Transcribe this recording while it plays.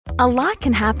A lot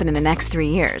can happen in the next 3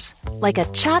 years. Like a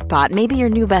chatbot may be your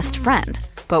new best friend.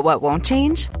 But what won't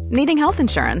change? Needing health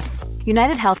insurance.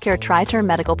 United Healthcare Tri-Term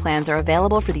Medical Plans are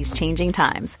available for these changing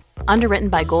times. Underwritten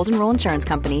by Golden Rule Insurance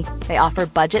Company, they offer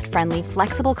budget-friendly,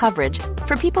 flexible coverage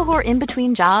for people who are in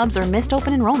between jobs or missed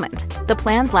open enrollment. The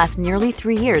plans last nearly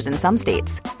 3 years in some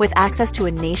states, with access to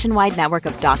a nationwide network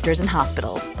of doctors and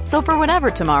hospitals. So for whatever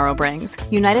tomorrow brings,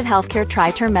 United Healthcare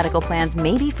Tri-Term Medical Plans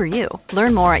may be for you.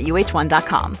 Learn more at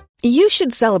uh1.com. You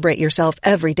should celebrate yourself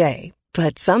every day,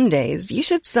 but some days you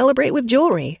should celebrate with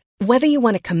jewelry. Whether you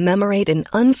want to commemorate an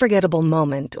unforgettable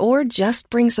moment or just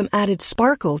bring some added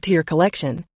sparkle to your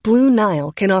collection, Blue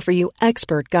Nile can offer you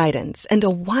expert guidance and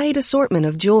a wide assortment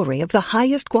of jewelry of the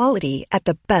highest quality at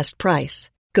the best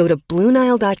price. Go to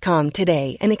BlueNile.com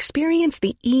today and experience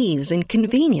the ease and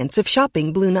convenience of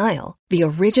shopping Blue Nile, the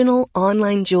original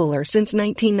online jeweler since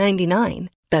 1999.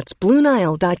 That's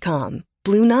BlueNile.com.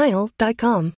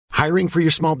 BlueNile.com. Hiring for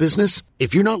your small business?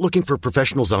 If you're not looking for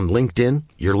professionals on LinkedIn,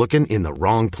 you're looking in the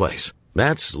wrong place.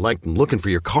 That's like looking for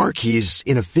your car keys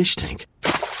in a fish tank.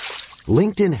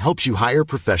 LinkedIn helps you hire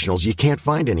professionals you can't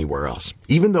find anywhere else,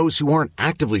 even those who aren't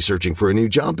actively searching for a new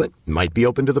job but might be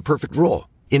open to the perfect role.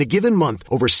 In a given month,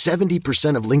 over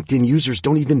 70% of LinkedIn users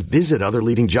don't even visit other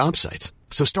leading job sites.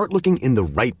 So start looking in the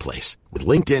right place. With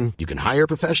LinkedIn, you can hire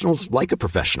professionals like a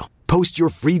professional. Post your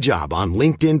free job on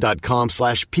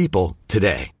linkedin.com/people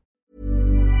today.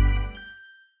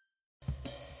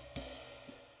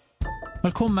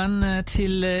 Velkommen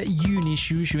til juni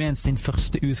 2021 sin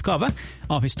første utgave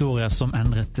av Historier som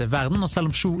endret verden. Og selv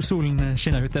om solen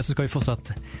skinner ute, så skal vi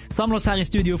fortsatt samle oss her i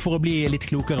studio for å bli litt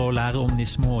klokere og lære om de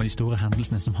små og de store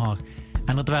hendelsene som har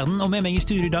endret verden. Og med meg i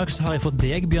studio i dag så har jeg fått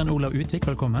deg, Bjørn Olav Utvik.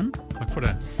 Velkommen. Takk for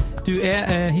det. Du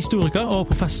historiker og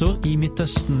professor i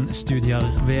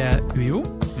Midtøsten-studier ved UiO.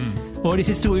 Og de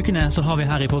siste 2 ukene så har vi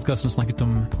her i podcasten snakket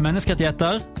om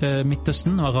menneskerettigheter,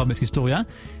 Midtøsten og arabisk historie.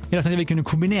 I dag tenkte vi kunne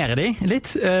kombinere de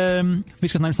litt. Vi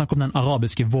skal nemlig snakke om den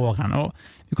arabiske våren, og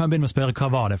vi kan begynne med å spørre, hva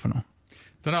var det for noe?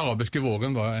 Den arabiske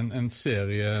våren var en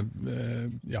serie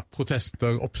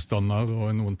protester, oppstander og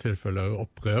i noen tilfeller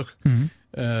opprør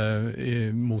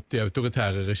mot de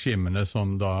autoritære regimene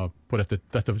som da på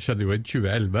dette skjedde jo i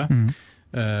 2011,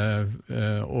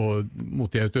 og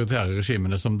mot de autoritære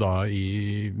regimene som da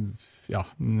i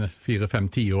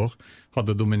 4-5-10 år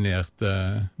hadde dominert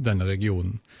denne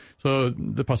regionen. Så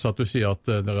det passer at du sier at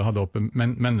dere hadde oppe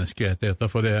menneskerettigheter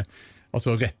for det,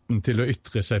 altså retten til å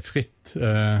ytre seg fritt,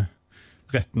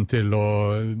 retten til å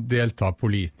delta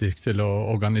politisk, til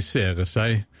å organisere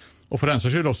seg, og for den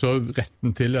saks skyld også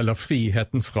retten til, eller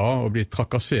friheten fra å bli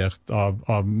trakassert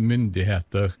av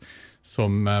myndigheter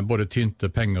som både tynte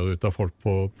penger ut av folk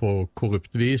på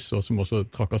korrupt vis, og som også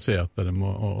trakasserte dem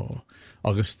og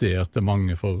arresterte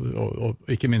mange og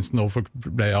ikke minst når folk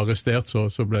ble arrestert,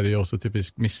 så ble de også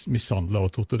typisk mishandlet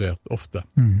og torturert ofte.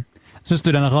 Synes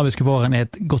du den arabiske våren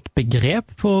et godt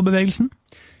begrep på bevegelsen?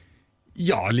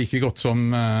 Ja, like godt som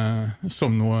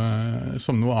noe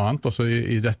annet. Altså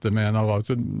i dette med en arab,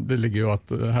 så det ligger jo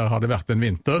at her har det vært en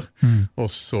vinter, og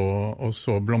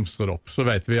så blomstrer det opp. Så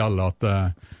vet vi alle at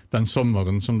den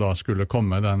sommeren som da skulle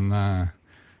komme,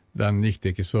 den gikk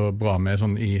det ikke så bra med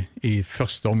sånn i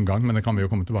første omgang, men det kan vi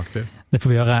jo komme tilbake til. Det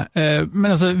får vi gjøre. Men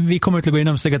altså, vi kommer til å gå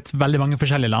innom sikkert veldig mange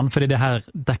forskjellige land, fordi det her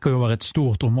dekker jo over et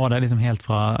stort område, liksom helt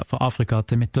fra Afrika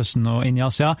til Midtøsten og inn i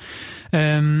Asia.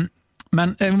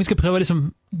 Men vi skal prøve å liksom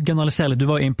generalisere litt. Du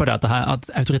var jo inne på det at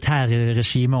autoritære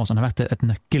regimer og sånn har vært et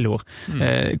nøkkelord.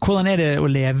 Hvordan er det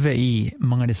å leve i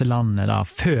mange av disse landene da,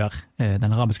 før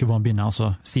den arabiske våren begynner,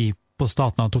 altså si på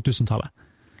starten av 2000-tallet?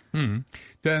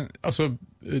 Det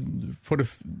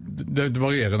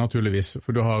varierer naturligvis,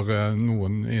 for du har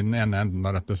noen i den ene enden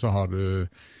av dette, så har du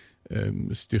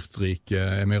styrtrike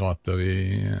emirater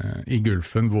i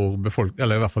Gulfen, hvor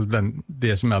eller i hvert fall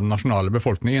det som er den nasjonale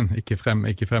befolkningen, ikke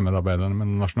fremmedarbeiderne, men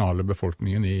den nasjonale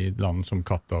befolkningen i land som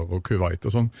Qatar og Kuwait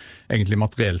og sånn, egentlig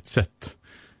materielt sett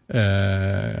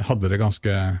hadde det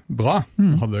ganske bra,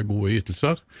 hadde gode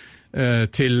ytelser,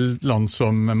 til land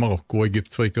som Marokko og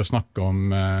Egypt, for ikke å snakke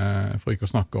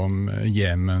om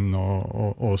Jemen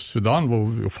og Sudan,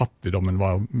 hvor jo fattigdommen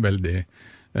var veldig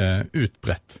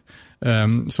utbredt.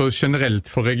 Så generelt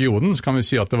for regionen så kan vi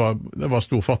si at det var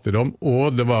stor fattigdom,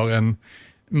 og det var en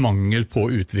mangel på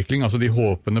utvikling, altså de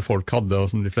håpene folk hadde,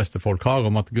 og som de fleste folk har,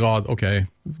 om at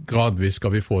gradvis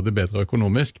skal vi få det bedre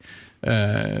økonomisk.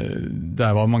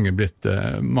 Der var mange blitt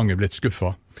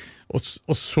skuffet.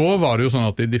 Og så var det jo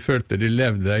sånn at de følte de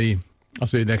levde i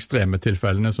de ekstreme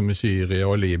tilfellene, som i Syria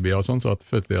og Libya og sånn, så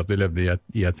følte de at de levde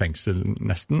i et fengsel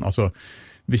nesten. Altså,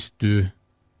 hvis du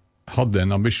hadde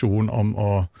en ambisjon om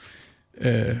å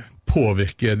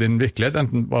påvirke din virkelighet,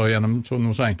 enten bare gjennom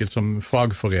noe så enkelt som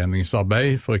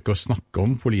fagforeningsarbeid, for ikke å snakke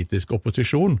om politisk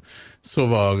opposisjon, så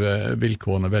var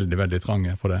vilkårene veldig, veldig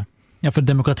trange for det. Ja, for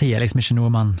demokrati liksom ikke noe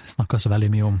man snakker så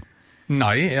veldig mye om.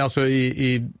 Nei, altså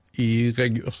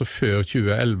altså før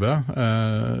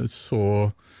 2011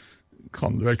 så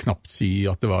kan du vel knapt si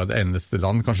at det var det eneste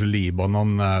land. Kanskje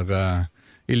Libanon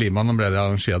I Libanon ble det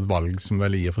arrangert valg som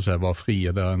vel I og for seg var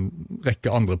frie. Det en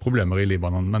rekke andre problemer I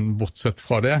Libanon, men bortsett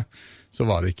fra det, så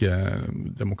var det ikke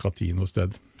demokrati noe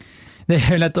sted. Det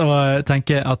jo lett å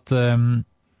tenke at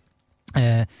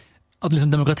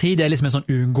liksom demokrati det liksom en sånn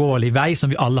uunngåelig vei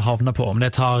som vi alle havner på. Om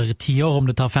det tar 10 år, om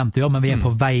det tar 50 år, men vi på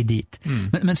vei dit.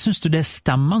 Men synes du det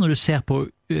stemmer når du ser på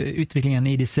utviklingen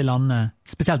I disse landene,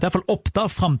 spesielt I hvert fall opp da,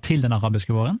 frem til den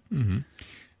arabiske våren?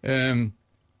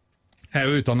 Jeg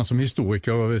jo utdannet som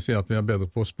historiker, og vil si at vi bedre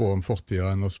på å spå om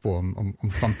fortida enn å spå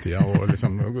om framtida, og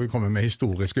liksom komme med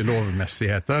historiske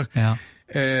lovmessigheter. Ja.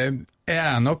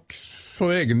 Jeg nok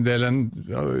for egen del en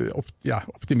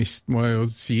optimist, må jeg jo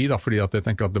si, da, fordi at jeg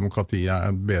tenker at demokrati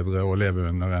bedre å leve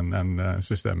under enn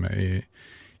systemet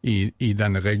I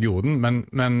denne regionen,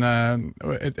 men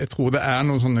jeg tror det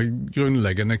noen sånne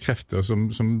grunnleggende krefter som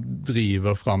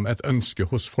driver fram et ønske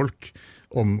hos folk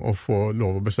om å få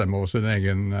lov å bestemme over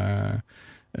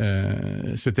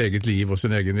sitt eget liv og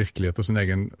sin egen virkelighet og sin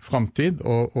egen framtid,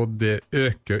 og det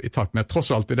øker I takt med,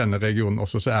 tross alt I denne regionen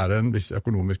også, så det en viss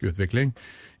økonomisk utvikling,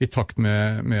 I takt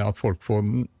med at folk får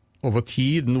over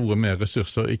tid noe mer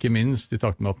ressurser, ikke minst I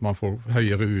takt med at man får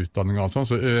høyere utdanning og alt sånt,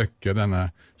 så øker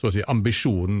denne så å si,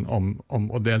 ambisjonen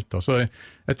om å delta. Så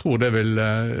jeg tror det vil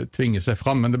tvinge seg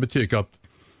fram, men det betyr ikke at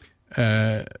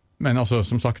men altså,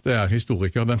 som sagt, det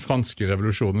historiker. Den franske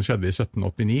revolusjonen skjedde I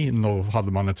 1789. Nå hadde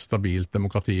man et stabilt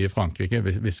demokrati I Frankrike,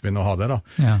 hvis vi nå har det da.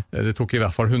 Ja. Det tok I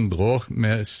hvert fall 100 år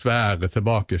med svære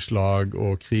tilbakeslag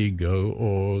og kriger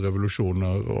og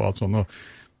revolusjoner og alt sånt.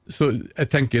 Så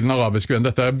jeg tenker I den arabiske verden,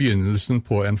 dette begynnelsen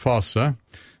på en fase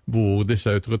hvor disse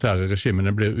autoritære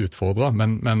regimene blir utfordret,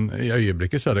 men I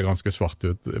øyeblikket ser det ganske svart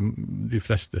ut de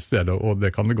fleste steder, og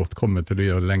det kan det godt komme til å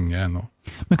gjøre lenge ennå.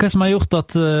 Men hva som har gjort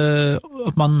at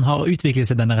man har utviklet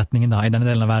seg I denne retningen da, I denne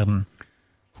delen av verden?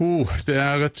 Det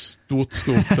et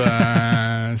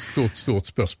stort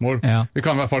spørsmål. Ja. Vi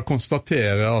kan I hvert fall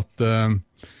konstatere at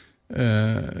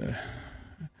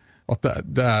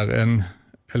det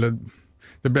eller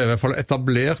det ble I hvert fall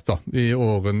etablert da, I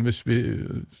åren,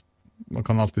 man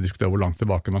kan alltid diskutere hvor langt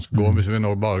tilbake man skal gå, hvis vi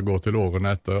nå bare går til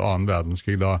årene etter 2.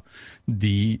 verdenskrig, da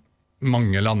de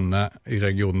mange landene I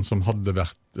regionen som hadde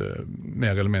vært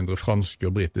mer eller mindre franske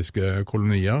og britiske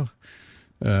kolonier,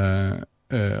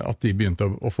 at de begynte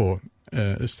å få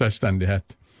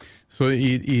selvstendighet. Så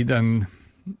I den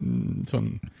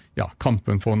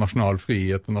kampen for nasjonal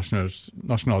frihet og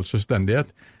nasjonal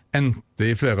selvstendighet endte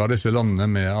I flere av disse landene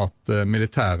med at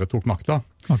militæret tok makta.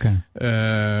 Okay.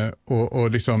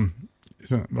 Og liksom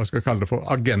hva skal jeg kalle det for,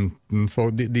 agenten for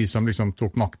de som liksom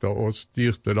tok makta og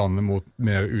styrte landet mot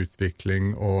mer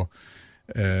utvikling og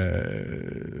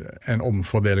en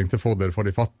omfordeling til fordel for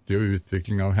de fattige og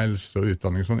utvikling av helse og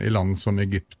utdanning sånn, I land som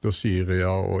Egypt og Syria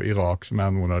og Irak, som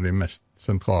noen av de mest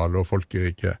sentrale og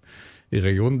folkerike I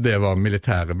regionen. Det var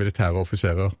militære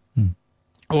offiserer.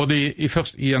 Og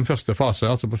I en første fase,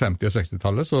 altså på 50- og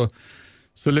 60-tallet,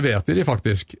 så leverte de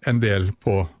faktisk en del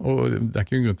på, og det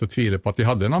ikke en grunn til å tvile på at de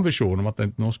hadde en ambisjon om at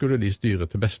nå skulle de styre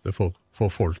til beste for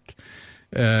folk.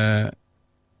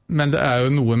 Men det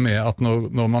jo noe med at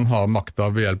når man har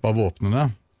makta ved hjelp av våpnene,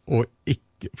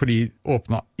 for de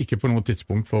åpner ikke på noe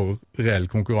tidspunkt for reell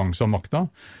konkurranse om makta,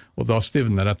 og da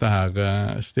stivner dette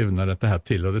her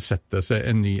til, og det setter seg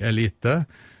en ny elite,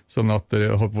 sånn at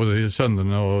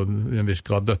sønnene og I en viss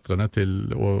grad døtrene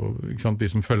til, og de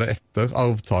som følger etter,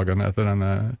 arvtagerne etter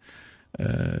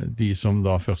de som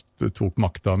da først tok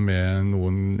makta med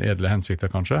noen edle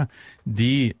hensikter kanskje,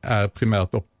 de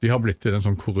primært de har blitt til en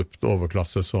sånn korrupt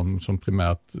overklasse som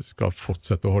primært skal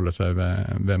fortsette å holde seg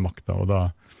ved makta, og da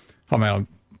har vi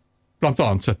blant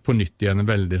annet sett på nytt igjen en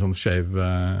veldig sånn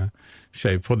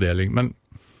skjev fordeling. Men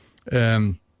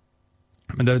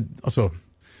det altså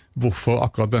hvorfor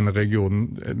akkurat denne regionen,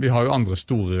 vi har jo andre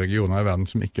store regioner I verden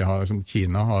som ikke har, som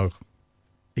Kina har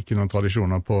ikke noen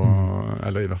tradisjoner på,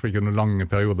 eller I hvert fall ikke noen lange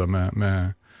perioder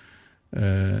med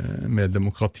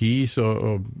demokrati,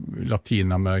 og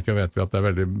Latinamerika vet vi at det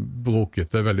veldig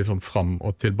brokete, veldig sånn fram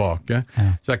og tilbake.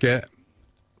 Ja. Så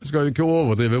skal ikke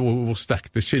overdrive hvor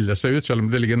sterkt det skiller seg ut, selv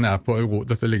om det ligger nær på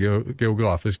dette ligger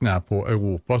geografisk nær på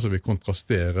Europa, så vi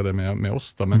kontrasterer det med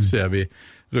oss, da, men ser vi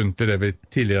rundt I det vi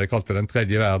tidligere kalte den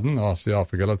tredje verden, Asia,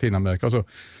 Afrika, Latinamerika, så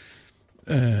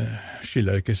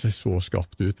skiller ikke seg så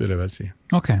skarpt ut, vil jeg vel si.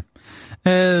 Ok.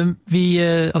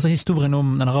 Altså historien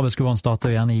om den arabiske våren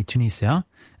starter gjerne i Tunisia,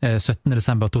 17.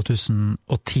 desember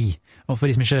 2010. Og for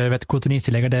de som ikke vet hvor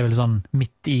Tunisia ligger, det er vel sånn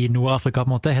midt i Nord-Afrika på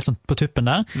en måte, helt sånn på tuppen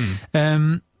der.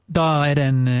 Da er det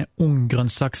en ung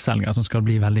grønnsaksselger som skal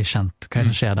bli veldig kjent. Hva er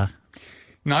det som skjer der?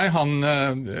 Nei, han,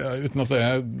 uten at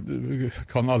jeg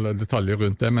kan alle detaljer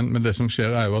rundt det, men det som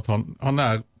skjer er jo at han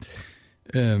er...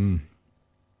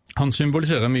 Han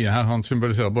symboliserer mye her. Han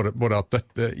symboliserer både at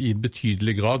dette i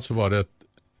betydelig grad så var det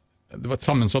et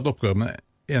sammensatt opprør, men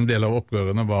en del av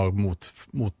opprørene var mot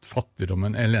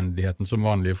fattigdommen, elendigheten som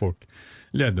vanlige folk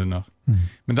levde under.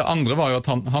 Men det andre var jo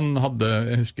at han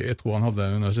hadde, jeg tror han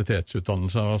hadde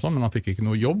universitetsutdannelse og sånn, men han fikk ikke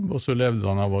noe jobb, og så levde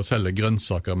han av å selge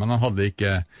grønnsaker, men han hadde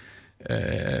ikke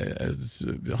eller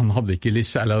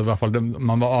i hvert fall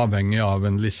man var avhengig av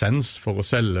en lisens for å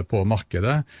selge på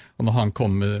markedet, og når han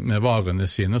kom med varene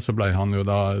sine, så ble han jo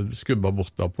da skubbet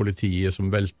bort av politiet som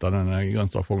velta denne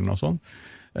grønnsakvognen og sånn.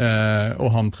 Og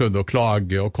han prøvde å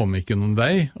klage og kom ikke noen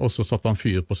vei, og så satte han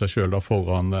fyr på seg selv da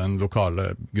foran den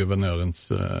lokale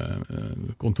guvernørens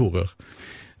kontorer.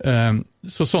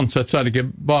 Så sånn sett så er det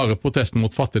ikke bare protesten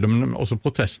mot fattigdom, men også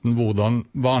protesten hvordan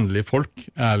vanlige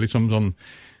folk er liksom sånn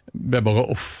ble bare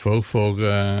offer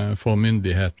for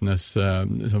myndighetenes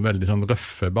veldig sånn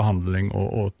røffe behandling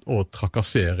og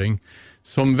trakassering,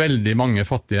 som veldig mange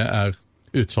fattige er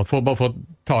utsatt for. Bare for å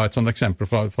ta et sånt eksempel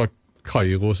fra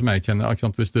Kairo som jeg kjenner, ikke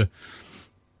sant?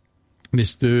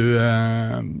 Hvis du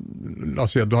la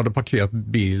oss si at du hadde parkert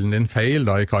bilen din feil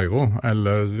da i Kairo,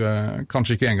 eller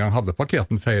kanskje ikke engang hadde parkert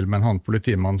den feil, men han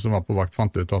politimannen som var på vakt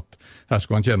fant ut at her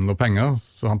skulle han tjene noe penger,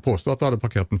 så han påstod at du hadde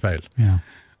parkert den feil. Ja.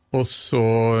 Og så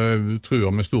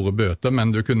truer med store bøter,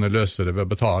 men du kunne løse det ved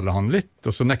å betale han litt,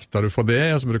 og så nekter du for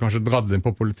det, og så blir du kanskje dratt inn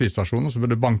på politistasjonen, og så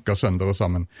blir du banket sønder og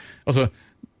sammen. Altså,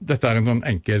 dette er en sånn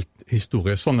enkelt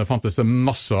historie. Sånne fantes det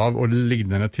masse av, og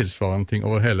lignende tilsvarende ting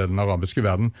over hele den arabiske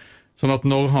verden. Sånn at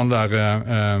når han der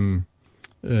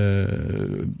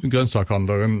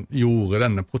grønnsakhandleren gjorde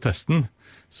denne protesten,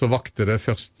 så vakte det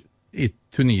først i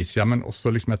Tunisia, men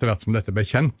også liksom etter hvert som dette ble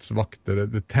kjent, så vakte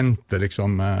det tente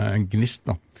liksom en gnist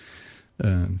da.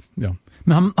 Ja.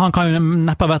 Men han kan jo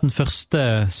neppe ha vært den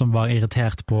første som var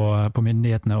irritert på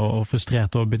myndighetene og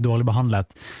frustrert og blitt dårlig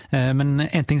behandlet. Men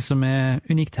en ting som er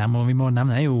unikt her, og vi må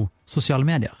nevne, er jo sosiale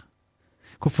medier.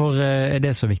 Hvorfor er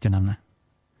det så viktig å nevne?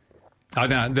 Ja,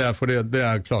 det er fordi det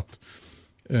er klart.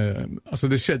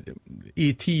 Altså det skjedde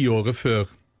i 10 året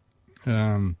før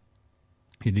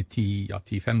i de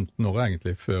 10-15 år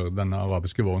egentlig før denne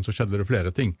arabiske våren, så skjedde det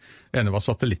flere ting. Ene var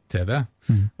satellitt-TV,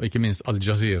 og ikke minst Al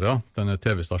Jazeera, denne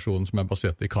TV-stasjonen som er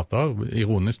basert i Qatar,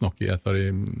 ironisk nok i et av de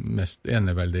mest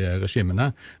eneveldige regimene,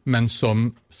 men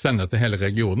som sender til hele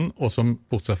regionen, og som,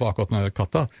 bortsett fra akkurat når det er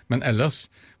Qatar, men ellers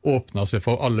åpner seg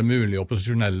for alle mulige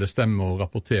opposisjonelle stemmer og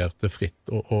rapporterte fritt,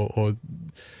 og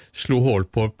slo hål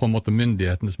på en måte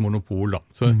myndighetenes monopol.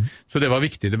 Så det var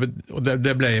viktig, og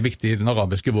det ble viktig i den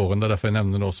arabiske våren, det er derfor jeg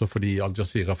nevner det også, fordi Al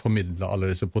Jazeera formidlet alle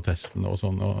disse protestene og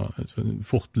sånn, og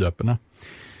fortløpende.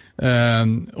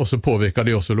 Og så påvirker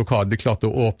de også lokalt, de klarte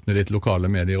å åpne litt lokale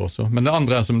medier også. Men det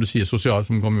andre er, som du sier, sosialt,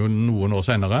 som kommer jo noen år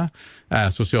senere,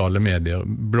 er sosiale medier,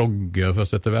 blogger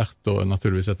først etter hvert, og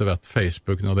naturligvis etter hvert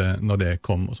Facebook når det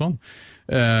kom og sånn.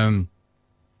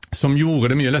 Som gjorde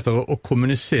det mye lettere å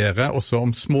kommunisere også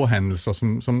om småhendelser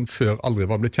som før aldri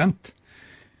var blitt kjent.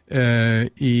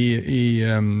 I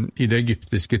det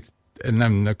egyptiske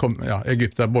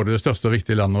Egypt er både det største og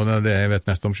viktige landet, og det er det jeg vet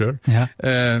mest om selv. Ja.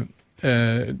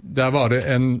 Der var det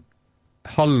en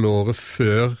halvåret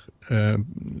før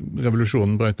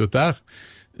revolusjonen brøt ut der,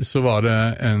 så var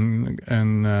det en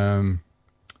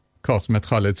kar som het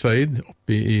Khaled Said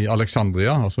oppe i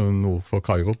Alexandria, altså nord for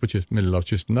Kairo, på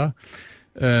middelhavskysten der,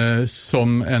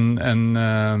 som en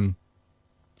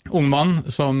ung mann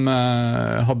som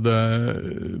hadde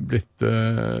blitt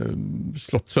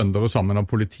slått sønder og sammen av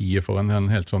politiet for en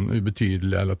helt sånn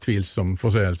ubetydelig eller tvilsom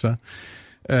forseelse.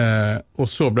 Og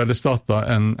så ble det startet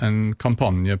en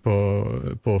kampanje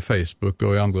på Facebook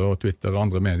og i andre og Twitter og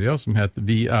andre medier som het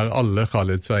 «Vi er alle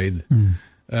Khaled Said».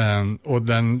 Og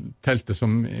den telte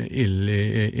som ild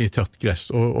i tørt gress,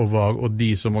 og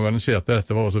de som organiserte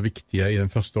dette var også viktige i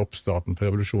den første oppstarten på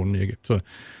revolusjonen i Egypt.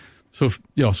 Så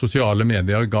ja, sosiale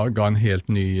medier ga en helt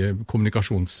ny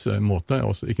kommunikasjonsmåte,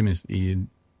 også ikke minst i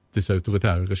disse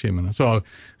autoritære regimene. Så har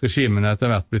regimene etter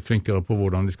hvert blitt flinkere på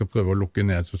hvordan de skal prøve å lukke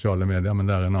ned sosiale medier, men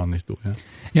det er en annen historie.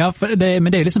 Ja,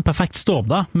 men det er liksom perfekt storm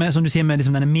da, som du sier med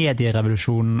liksom denne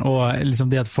medierevolusjonen, og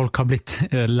liksom det at folk har blitt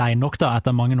lei nok da,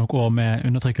 etter mange nok år med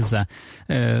undertrykkelse,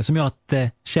 som gjør at det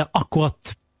skjer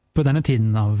akkurat på denne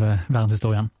tiden av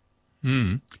verdenshistorien.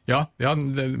 Ja,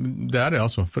 det det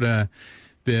altså, for det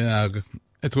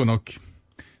jeg tror nok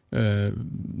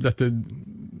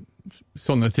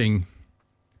sånne ting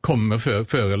kommer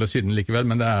før eller siden likevel,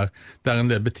 men det er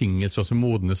en del betingelser som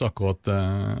modnes akkurat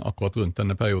rundt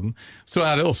denne perioden. Så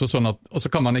det også sånn at, og så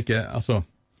kan man ikke, altså,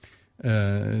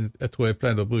 jeg tror jeg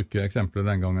pleide å bruke eksempler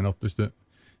den gangen at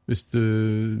hvis du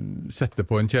setter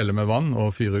på en kjele med vann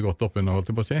og fyrer godt opp under, holdt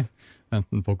jeg på å si,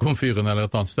 enten på komfyren eller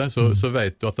et annet sted, så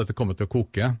vet du at dette kommer til å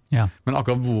koke. Ja. Men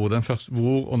akkurat hvor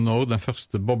og når den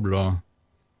første bobla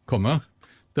kommer,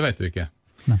 det vet du ikke.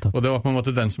 Nettopp. Og det var på en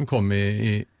måte den som kom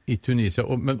i Tunisia.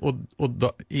 Og da,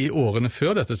 i årene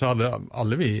før dette så hadde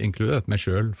alle vi, inkludert meg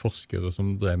selv, forskere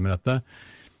som drev med dette,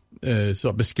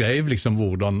 så beskrev liksom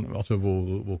hvordan, altså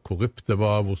hvor korrupt det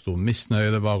var, hvor stor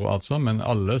misnøye det var og alt sånt, men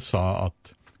alle sa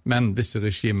at men disse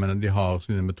regimene de har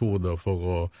sine metoder for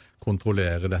å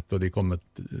kontrollere dette, og de kommer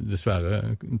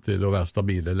dessverre til å være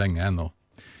stabile lenge ennå.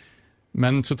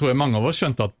 Men så tror jeg mange av oss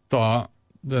skjønte at da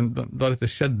dette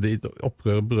skjedde,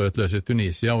 opprør brøt løs i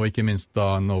Tunisia, og ikke minst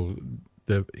da når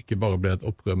det ikke bare ble et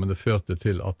opprør, men det førte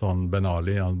til at Ben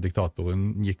Ali,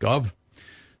 diktatoren, gikk av,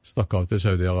 stakk av til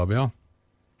Saudi-Arabia.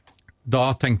 Da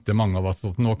tenkte mange av oss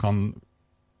at nå kan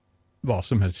hva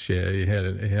som helst skje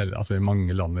altså i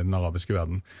mange land i den arabiske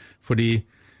verden. Fordi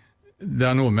det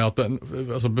noe med at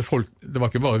det var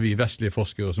ikke bare vi vestlige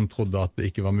forskere som trodde at det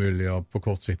ikke var mulig å på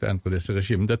kort sikt endre disse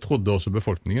regimene. Det trodde også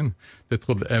befolkningen.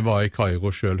 Jeg var i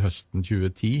Kairo selv høsten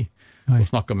 2010 og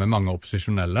snakket med mange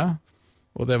opposisjonelle,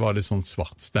 og det var litt sånn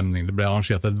svart stemning. Det ble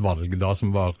arrangert et valg da som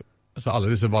var, altså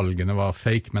alle disse valgene var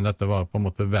fake, men dette var på en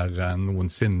måte verre enn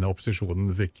noensinne.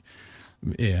 Opposisjonen fikk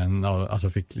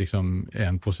liksom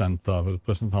 1% av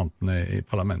representantene i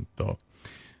parlamentet, og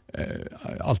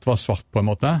alt var svart på en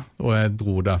måte, og jeg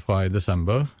dro derfra i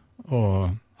desember, og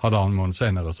halvannen måned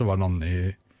senere så var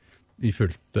landet i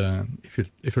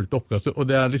fullt opprør. Og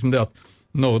det liksom det at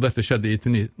når det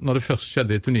først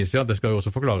skjedde i Tunisia, det skal jo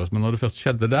også forklares, men når det først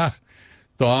skjedde der,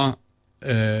 da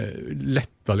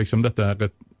letta liksom dette,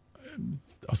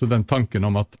 altså den tanken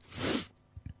om at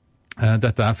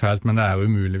dette fælt, men det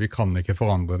umulig, vi kan ikke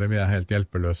forandre det, vi helt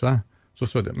hjelpeløse.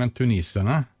 Men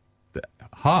tuniserne,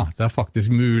 det faktisk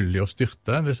mulig å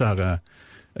styrte disse her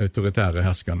autoritære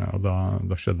herskerne, og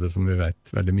da skjedde det, som vi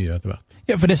vet, veldig mye etter hvert.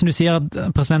 Ja, for det som du sier, at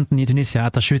presidenten i Tunisia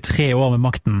etter 23 år med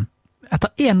makten, etter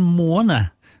 1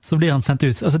 måned så blir han sendt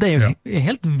ut. Altså det jo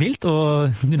helt vilt,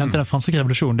 og du nevnte den franske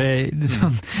revolusjonen.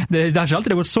 Det ikke alltid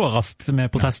det gått så raskt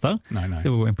med protester. Nei. Det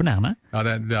jo imponerende. Ja,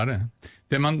 det det.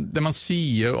 Det man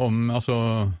sier om, altså,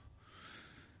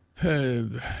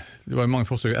 det var jo mange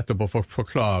forsøk etterpå for å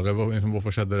forklare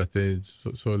hvorfor skjedde dette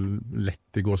så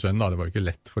lett i gåsøyne. Det var jo ikke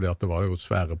lett, fordi at det var jo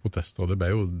svære protester, og det ble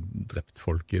jo drept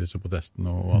folk i disse protestene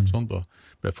og alt sånt, og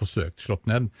ble forsøkt slått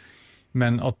ned.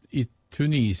 Men at i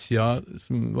Tunisia,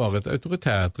 som var et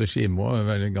autoritært regime og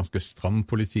en ganske stram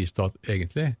politistat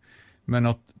egentlig, men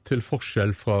at til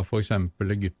forskjell fra for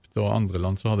eksempel Egypt og andre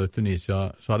land, så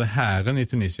hadde hæren i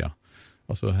Tunisia,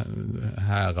 altså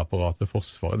hærapparatet,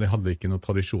 forsvaret, de hadde ikke noe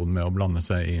tradisjon med å blande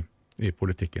seg i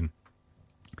politikken.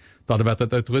 Det hadde vært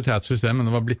et autoritært system, men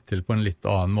det var blitt til på en litt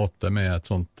annen måte med et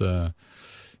sånt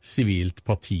sivilt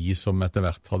parti som etter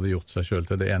hvert hadde gjort seg selv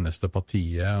til det eneste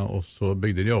partiet, og så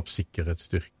bygde de opp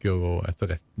sikkerhetsstyrker og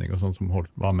etterretning og sånt som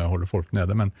var med å holde folk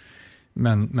nede. Men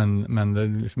det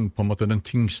liksom, på en måte den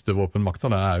tyngste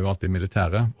våpenmakta det jo alltid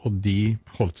militære, og de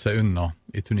holdt seg unna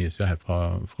i Tunisia helt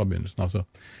fra begynnelsen. Altså,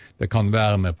 det kan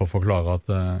være med på å forklare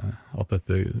at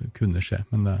dette kunne skje,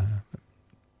 men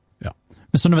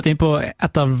Men som du har vært inne på,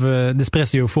 det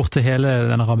spres jo fort til hele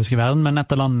den arabiske verden, men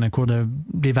et av landene hvor det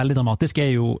blir veldig dramatisk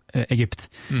jo Egypt.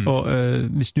 Og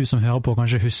hvis du som hører på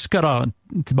kanskje husker da,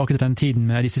 tilbake til den tiden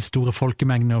med disse store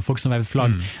folkemengdene og folk som vevet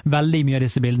flagg, veldig mye av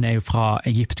disse bildene jo fra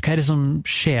Egypt. Hva det som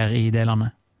skjer i det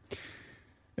landet?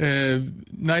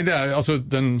 Nei, det altså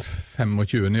den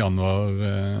 25. januar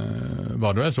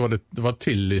var det, så det var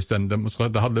tillyst en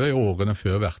demonstrasjon. Det hadde i årene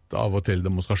før vært av og til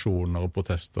demonstrasjoner og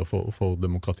protester for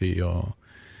demokrati og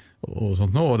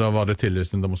sånt nå, og da var det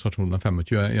tillyst en demonstrasjon den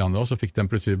 25. januar, så fikk den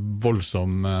plutselig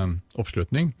voldsom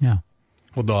oppslutning. Ja.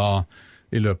 Og da,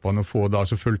 i løpet av noen få dager,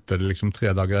 så fulgte det liksom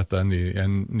 3 dager etter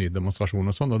en ny demonstrasjon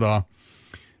og sånn, og da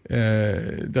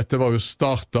dette var jo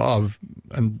startet av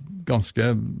en ganske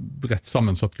bredt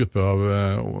sammensatt gruppe av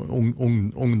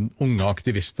unge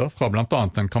aktivister fra blant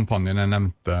annet den kampanjen jeg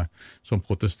nevnte som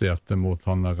protesterte mot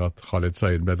han der at Khalid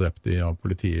Said ble drept av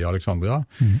politiet i Alexandria.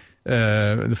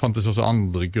 Det fantes også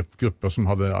andre grupper som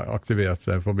hadde aktivert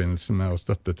seg i forbindelse med å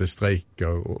støtte til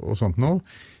streiker og sånt nå.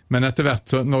 Men etter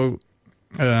hvert når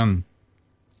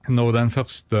når den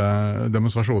første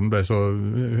demonstrasjonen ble så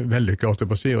vellykket, holdt jeg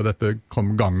på å si, og dette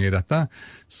kom gang i dette,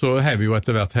 så har vi jo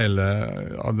etter hvert hele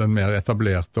av den mer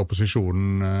etablerte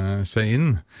opposisjonen seg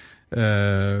inn.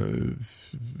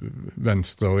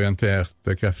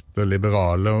 Venstreorienterte krefter,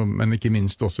 liberale, men ikke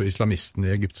minst også islamistene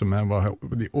i Egypt, som var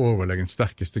de overlegent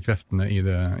sterkeste kreftene i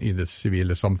det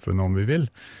sivile samfunnet, om vi vil.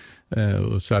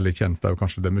 Særlig kjent er jo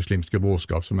kanskje det muslimske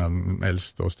brorskap, som den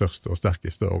eldste og største og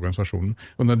sterkeste organisasjonen.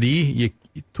 Og når de gikk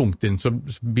tungt inn, så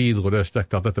bidro det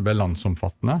sterkt til at dette ble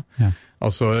landsomfattende. Ja.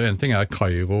 Altså, en ting er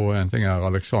Kairo, en ting er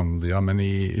Alexandria, men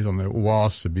i sånne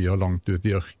oasebyer langt ut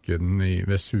i ørkenen,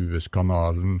 ved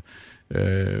Suezkanalen,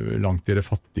 langt i det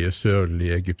fattige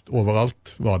sørlige Egypt,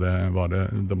 overalt var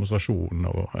det demonstrasjoner,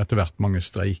 og etter hvert mange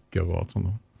streiker og alt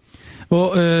sånt.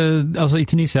 Og altså i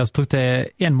Tunisia så tok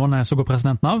det 1 måned så går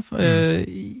presidenten av.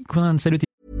 Hvordan ser det ut?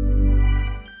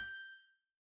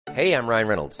 Hey, I'm Ryan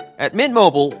Reynolds. At Mint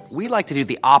Mobile, we like to do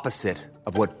the opposite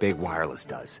of what Big Wireless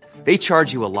does. They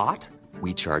charge you a lot,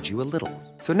 we charge you a little.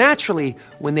 So naturally,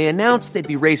 when they announced they'd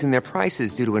be raising their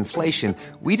prices due to inflation,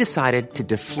 we decided to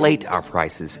deflate our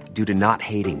prices due to not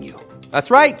hating you.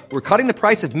 That's right. We're cutting the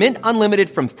price of Mint Unlimited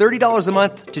from $30 a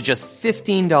month to just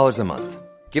 $15 a month.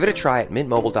 Give it a try at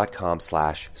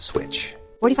mintmobile.com/switch.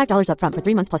 $45 up front for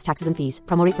 3 months plus taxes and fees.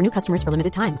 Promo rate for new customers for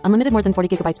limited time. Unlimited more than 40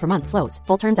 gigabytes per month. Slows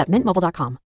full terms at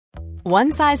mintmobile.com.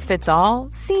 One size fits all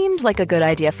seemed like a good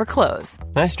idea for clothes.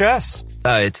 Nice dress.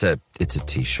 It's a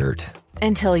t-shirt.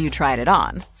 Until you tried it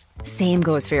on. Same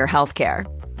goes for your healthcare.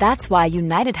 That's why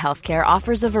United Healthcare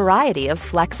offers a variety of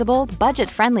flexible,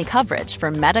 budget-friendly coverage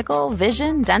for medical,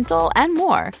 vision, dental, and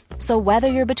more. So whether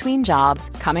you're between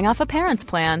jobs, coming off a parent's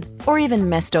plan, or even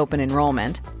missed open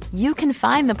enrollment, you can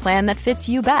find the plan that fits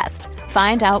you best.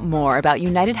 Find out more about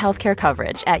United Healthcare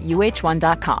coverage at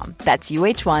uh1.com. That's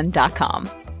uh1.com.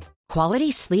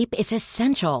 Quality sleep is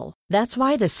essential. That's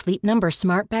why the Sleep Number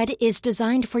Smart Bed is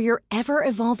designed for your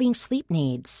ever-evolving sleep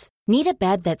needs. Need a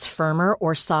bed that's firmer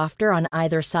or softer on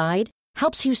either side?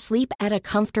 Helps you sleep at a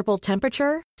comfortable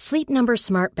temperature? Sleep Number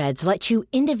Smart Beds let you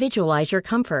individualize your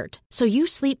comfort, so you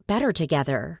sleep better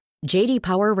together. J.D.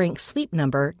 Power ranks Sleep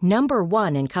Number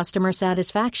 #1 in customer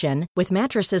satisfaction with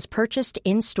mattresses purchased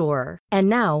in-store. And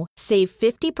now, save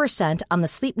 50% on the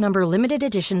Sleep Number Limited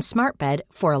Edition Smart Bed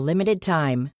for a limited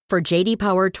time. For J.D.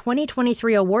 Power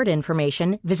 2023 award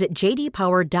information, visit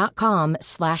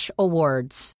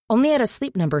jdpower.com/awards. Only at a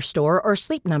Sleep Number store or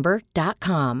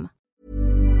sleepnumber.com.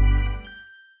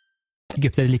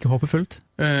 Egypt, er det like håpefullt?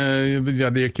 Ja,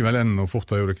 det gikk vel enda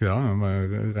fortere, gjorde det ikke det?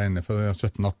 Jeg regner for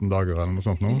 17-18 dager eller noe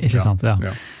sånt nå. Ikke sant, ja.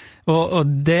 Og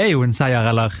det er jo en seier,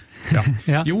 eller? Ja.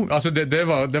 Ja. Jo, altså det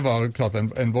var klart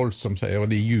en voldsom seier, og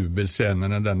de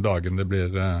jubelscenene den dagen det blir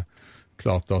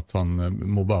klart at han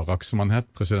Mubarak, som han het,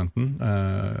 presidenten,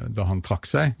 da han trakk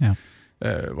seg,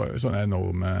 var jo sånne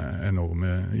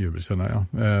enorme jubelscener, ja.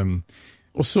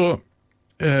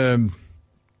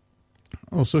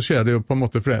 Og så skjer det jo på en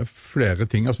måte flere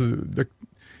ting. Altså,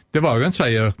 det var jo en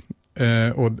seier,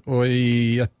 og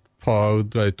i et par,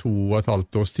 drøyt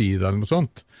 2,5 års tid eller noe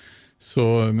sånt,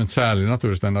 men særlig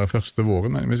naturligvis den der første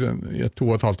våren, men i et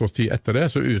 2,5 års tid etter det,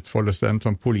 så utfoldes det en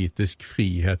sånn politisk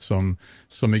frihet som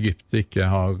Egypt ikke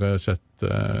har sett, i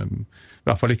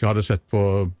hvert fall ikke hadde sett på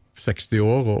 60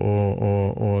 år,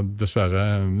 og dessverre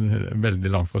veldig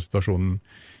langt fra situasjonen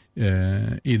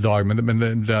i dag, men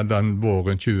det er den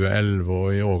våren 2011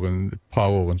 og i par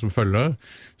årene som følger,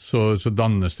 så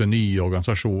dannes det nye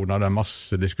organisasjoner, det er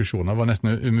masse diskusjoner. Det var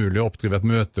nesten umulig å oppdrive et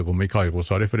møterom i Kairo,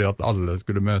 sa de, fordi at alle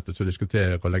skulle møtes og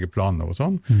diskutere og legge planer og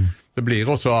sånn. Det blir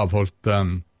også avholdt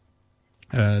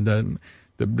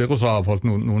det blir også avholdt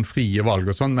noen frie valg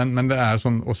og sånn, men det er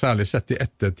sånn, og særlig sett i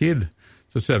ettertid,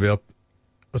 så ser vi at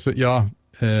altså,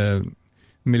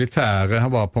 militæret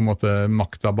var på en måte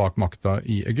makta bak makta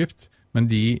i Egypt, men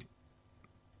jeg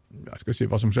skal si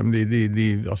hva som skjer,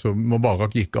 men altså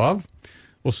Mubarak gikk av,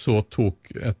 og så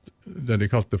tok det de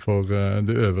kalte for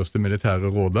det øverste militære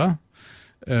rådet,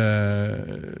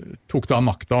 tok da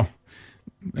makta,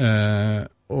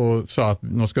 og sa at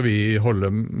nå skal vi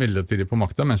holde midlertidig på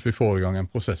makta, mens vi får i gang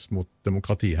en prosess mot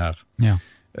demokrati her. Ja.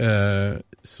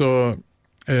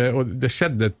 Og det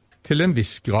skjedde til en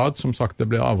viss grad, som sagt, det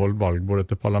ble avholdt valg både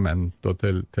til parlament og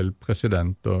til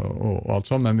president og alt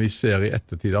sånt, men vi ser i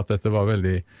ettertid at dette var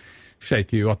veldig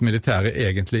shaky, og at militæret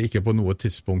egentlig ikke på noe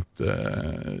tidspunkt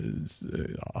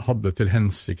hadde til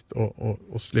hensikt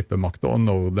å slippe makta, og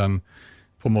når den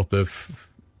på en måte,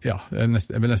 ja,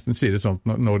 jeg vil nesten si det sånn,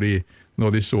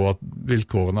 når de så at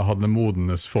vilkårene hadde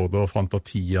modnes for det, og fant at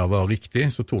tida var riktig,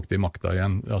 så tok de makta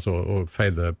igjen, altså, og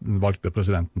feide den valgte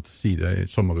presidenten til side i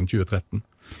sommeren 2013.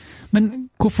 Men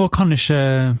hvorfor kan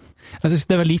ikke... Altså,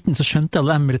 da jeg var liten, så skjønte jeg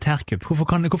alle militærkupp.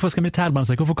 Hvorfor skal militæret blande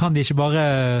seg? Hvorfor kan de ikke bare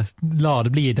la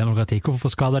det bli demokrati?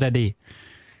 Hvorfor skader det de?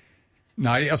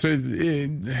 Nei, altså,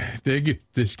 det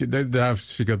egyptiske, det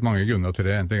sikkert mange grunner til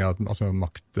det. En ting at altså,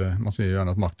 makt, man sier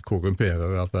gjerne at makt korrumperer,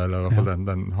 eller i hvert fall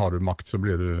den har du makt, så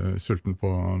blir du sulten på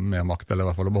mer makt, eller i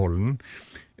hvert fall å beholde den.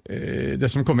 Det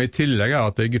som kommer i tillegg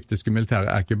at det egyptiske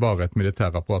militæret ikke bare et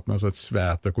militærapparat, men også et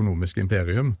svært økonomisk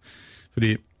imperium.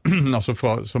 Fordi, altså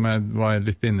som jeg var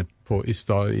litt inne på i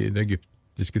stad i det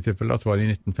egyptiske tilfellet, så var det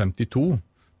i 1952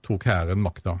 tok hæren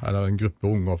makta, eller en gruppe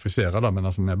unge offiserer, da, men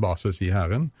altså med basis i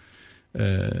hæren,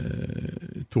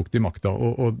 tok de makta,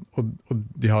 og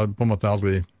de har på en måte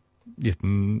aldri gitt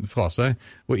den fra seg.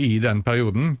 Og i den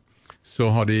perioden så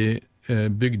har de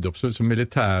bygd opp, så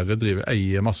militære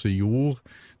eier masse jord,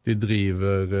 de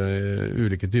driver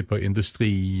ulike typer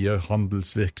industrier,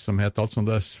 handelsvirksomhet, alt sånt.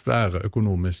 Det er svære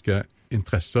økonomiske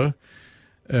interesser,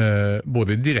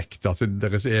 både direkte til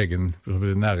deres egen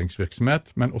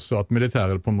næringsvirksomhet, men også at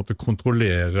militæret på en måte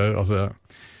kontrollerer altså,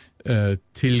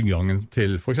 tilgangen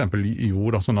til for eksempel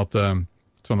jord, da, sånn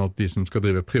at de som skal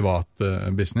drive privat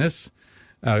business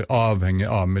er avhengig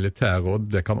av militæret, og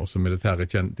det kan også militæret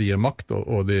kjenne. De gir makt,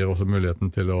 og de gir også muligheten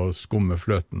til å skumme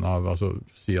fløten av, altså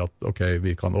si at ok,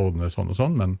 vi kan ordne sånn og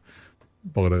sånn, men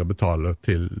bare dere betaler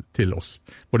til oss.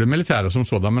 Både militære som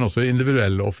sådan, men også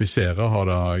individuelle offiserer har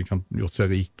da gjort seg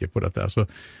rike på dette. Så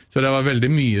det var veldig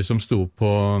mye som sto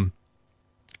på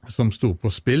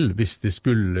spill hvis de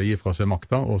skulle gi fra seg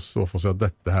makta, og så for seg at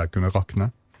dette her kunne rakne.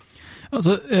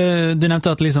 Altså, du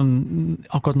nevnte at liksom,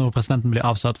 akkurat når presidenten blir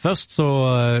avsatt først, så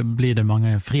blir det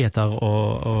mange friheter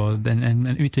og en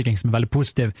utvikling som er veldig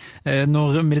positiv.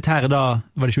 Når militæret da,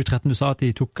 var det 2013 du sa at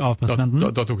de tok av presidenten?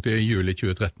 Da tok de i juli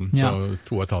 2013, ja.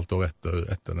 Så 2,5 år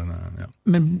etter denne, ja.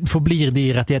 Men forblir de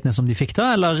rettighetene som de fikk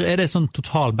da, eller er det sånn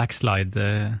total backslide?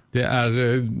 Det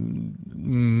er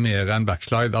mer enn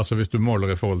backslide, altså hvis du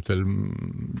måler i forhold til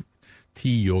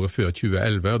 10 år før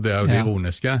 2011, og det er jo det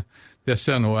ironiske. Det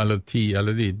ser nå, eller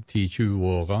de 10-20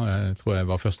 åra, jeg tror jeg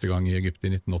var første gang i Egypt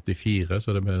i 1984,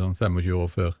 så det ble sånn 25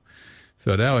 år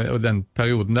før det, og den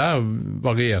perioden der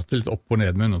varierte litt opp og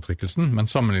ned med undertrykkelsen, men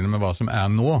sammenlignet med hva som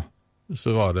er nå,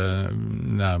 så var det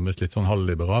nærmest litt sånn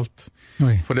halvliberalt.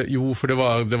 For det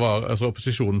var altså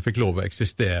opposisjonen fikk lov å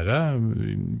eksistere,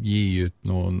 gi ut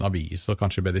noen aviser,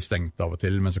 kanskje ble de stengt av og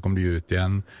til, men så kom de ut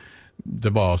igjen.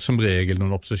 Det var som regel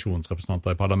noen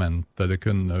opposisjonsrepresentanter i parlamentet, det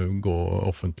kunne gå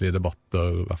offentlige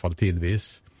debatter, i hvert fall tidvis.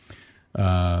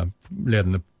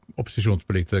 Ledende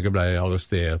opposisjonspolitikere ble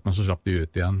arrestert, men så slapp de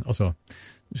ut igjen. Altså,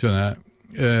 skjønner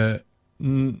jeg,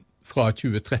 fra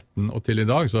 2013 og til i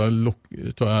dag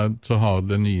så har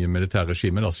det nye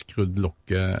militærregimet da skrudd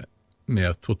lokket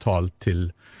mer totalt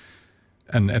til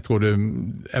enn, jeg tror det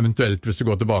eventuelt, hvis du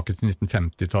går tilbake til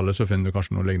 1950-tallet, så finner du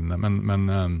kanskje noe lignende,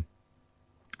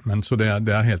 men så det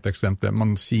er helt ekstremt.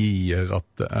 Man sier at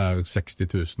det er 60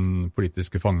 000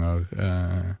 politiske fanger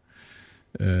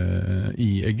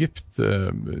i Egypt.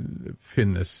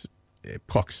 Finnes i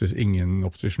praksis ingen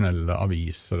opposisjonelle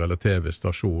aviser eller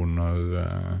TV-stasjoner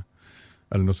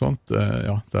eller noe sånt.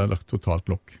 Ja, det er lagt totalt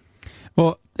lokk.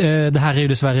 Og det her er jo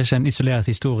dessverre ikke en isolert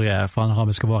historie fra den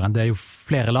arabiske våren. Det er jo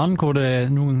flere land hvor det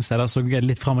noen steder så er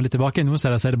det litt frem og litt tilbake, noen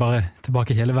steder så er det bare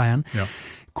tilbake hele veien. Ja.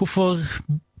 Hvorfor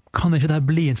kan ikke det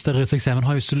bli en større suksess? Man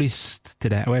har jo så lyst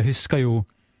til det, og jeg husker jo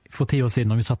for 10 år siden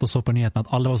når vi satt og så på nyheten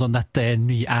at alle var sånn, dette er en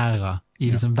ny æra i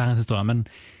liksom verdenshistorien, men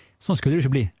sånn skulle det jo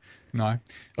ikke bli. Nei,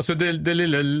 altså det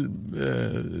lille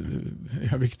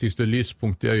viktigste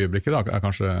lyspunktet i øyeblikket da, er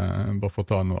kanskje bare for å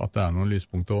ta at det er noen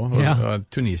lyspunkter også, ja.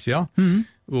 Tunisia,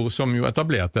 som jo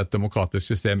etablerte et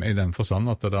demokratisk system i den forstand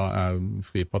at det da er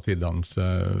fri partidannelse,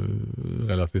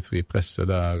 relativt fri presse,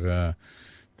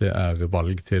 det er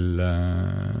valg til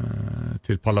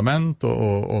parlament,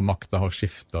 og makta har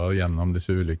skiftet gjennom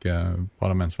disse ulike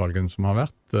parlamentsvalgene som har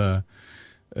vært.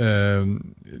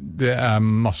 Det er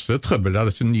masse trøbbel der.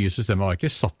 Disse nye systemer har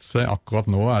ikke satt seg. Akkurat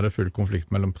nå er det full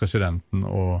konflikt mellom presidenten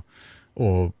og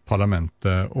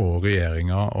parlamentet og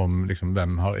regjeringa om liksom,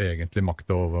 hvem har egentlig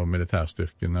makta over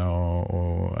militærstyrkene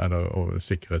og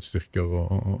sikkerhetsstyrker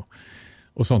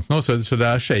og sånt nå, så det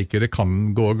er shaky, det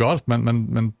kan gå galt,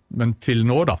 men til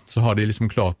nå da, så har de liksom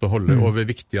klart å holde, og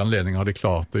ved viktige anledninger har de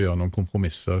klart å gjøre noen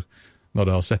kompromisser, når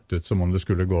det har sett ut som om det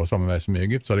skulle gå samme vei som i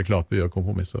Egypt, så har de klart å gjøre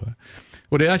kompromisser.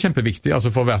 Og det er kjempeviktig,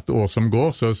 altså for hvert år som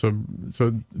går, så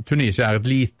Tunisia er et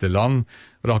lite land,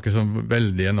 og det har ikke så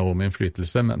veldig enorm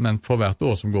innflytelse, men for hvert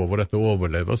år som går hvor dette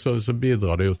overlever, så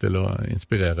bidrar det jo til å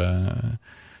inspirere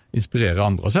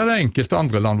andre. Og så er det enkelte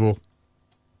andre land hvor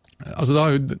altså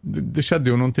det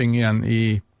skjedde jo noen ting igjen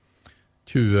i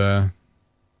 20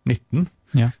 19,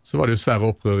 så var det jo svære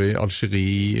opprør i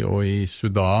Algerie og i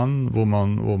Sudan, hvor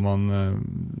man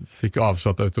fikk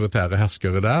avsatt autoritære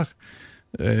herskere der.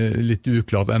 Litt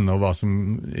uklart ennå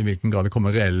i hvilken grad det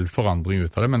kommer reell forandring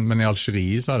ut av det, men i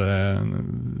Algerie så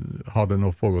har det nå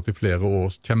pågått i flere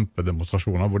års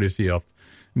kjempedemonstrasjoner, hvor de sier at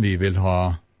vi vil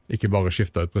ha ikke bare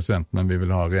skifte ut presidenten, men vi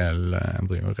vil ha reell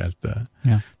endring og reelt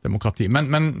demokrati. Men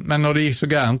når det gikk så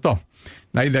gærent da,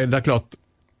 nei, det er klart,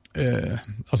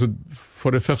 altså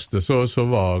for det første så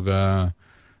var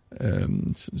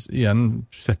igjen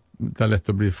det er lett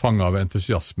å bli fanget av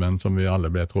entusiasmen som vi alle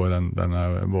ble, tror jeg, denne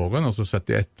våren, og så sett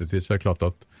i ettertid så er det klart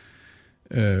at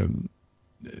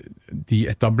de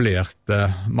etablerte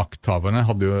makthaverne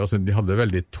de hadde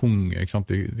veldig tunge, ikke sant?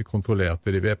 De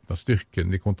kontrollerte de væpnede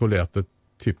styrkene, de kontrollerte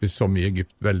typisk som i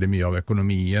Egypt veldig mye av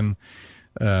økonomien,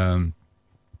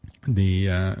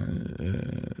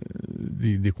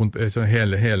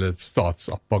 hele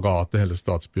statsapparatet, hele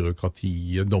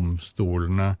statsbyråkratiet,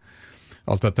 domstolene,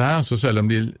 alt dette her. Så selv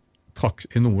om de trakk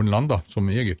i noen land, da, som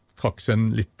i Egypt, trakk seg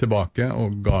litt tilbake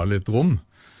og ga litt rom,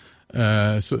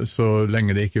 så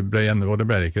lenge det ikke ble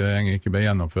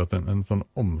gjennomført en sånn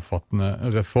omfattende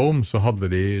reform, så hadde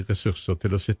de ressurser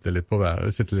til å sitte litt på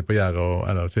gjerdet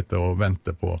eller sitte og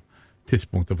vente på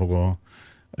tidspunktet for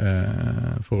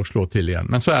å slå til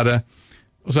igjen. Men så er det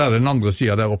den andre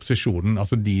siden der opposisjonen,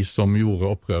 altså de som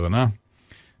gjorde opprørene,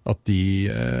 at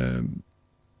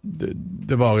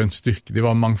det var en styrke, de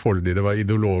var mangfoldige, det var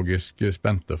ideologisk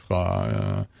spente fra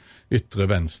ytre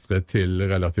venstre til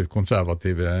relativt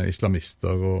konservative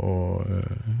islamister og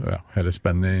hele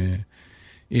spennet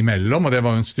imellom, og det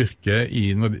var en styrke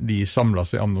når de samlet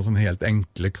seg om noen sånne helt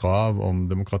enkle krav om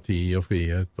demokrati og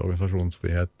frihet,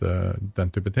 organisasjonsfrihet,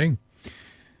 den type ting.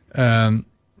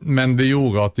 Men det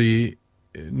gjorde at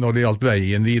når det gjaldt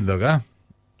veien videre,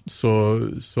 så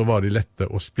var de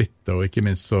lette å splitte, og ikke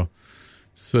minst så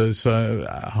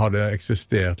har det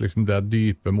eksistert liksom der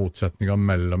dype motsetninger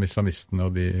mellom islamistene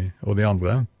og de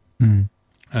andre.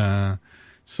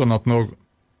 Sånn at når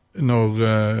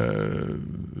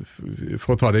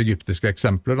for å ta det egyptiske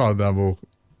eksempelet da, der hvor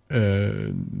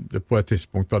det på et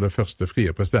tidspunkt av det første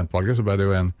frie presidentvalget, så ble det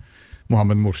jo en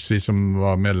Mohammed Morsi som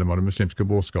var medlem av det muslimske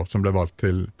brorskap som ble valgt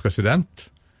til president,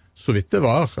 så vidt det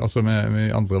var, altså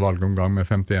med andre valgomgang med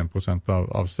 51%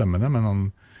 av stemmene, men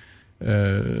han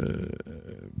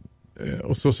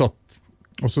og så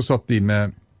satt de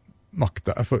med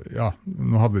makta,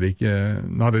 nå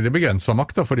hadde de begrenset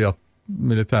makta, fordi at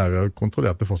militæret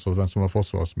kontrollerte fortsatt hvem som var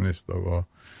forsvarsminister og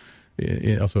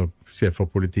altså sjef for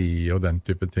politi og den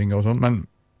type ting og sånn,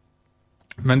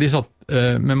 men de satt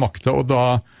med makta, og da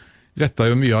rettet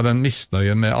jo mye av den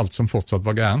misnøyen med alt som fortsatt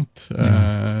var gærent.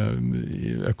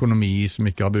 Økonomi som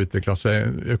ikke hadde utviklet seg.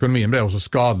 Økonomien ble også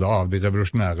skadet av de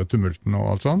revolusjonære tumultene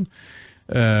og alt sånt.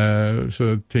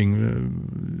 Så ting,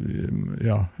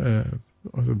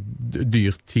 altså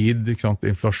dyrtid, ikke sant,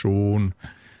 inflasjon,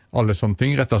 alle sånne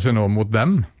ting rettet seg nå mot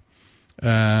dem.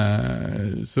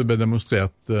 Så det ble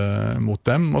demonstrert mot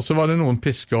dem, og så var det noen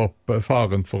piske opp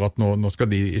faren for at nå skal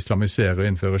de islamisere og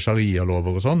innføre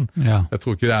sharia-lover og sånn. Jeg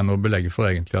tror ikke det er noe belegg for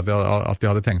egentlig at de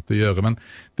hadde tenkt å gjøre, men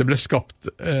det ble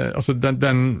skapt altså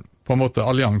den på en måte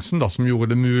alliansen da, som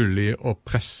gjorde det mulig å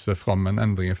presse fram en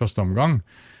endring i første omgang,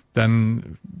 den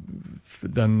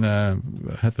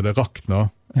heter det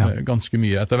rakna ganske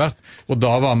mye etter hvert, og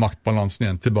da var maktbalansen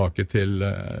igjen tilbake til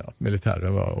at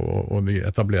militæret var, og de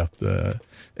etablerte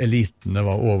elitene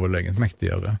var overlegent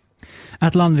mektigere.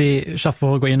 Et land vi kjapt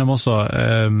får gå innom også,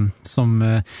 som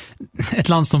et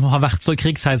land som har vært så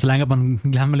krigsherjet så lenge at man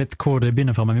glemmer litt hvor det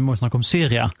begynner fra, men vi må snakke om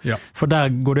Syria, for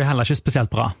der går det heller ikke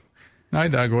spesielt bra. Nei,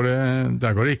 der går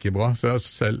det ikke bra, så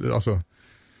selv, altså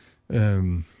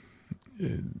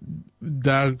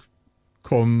der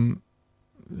kom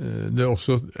det er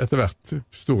også etter hvert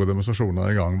store demonstrasjoner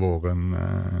i gang våren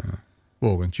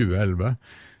 2011.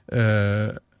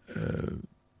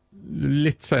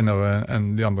 Litt senere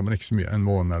enn de andre, men ikke så mye, en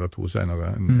måned eller to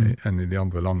senere enn i de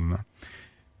andre landene.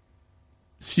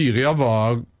 Syria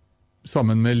var,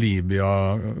 sammen med Libya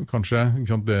kanskje,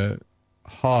 ikke sant, det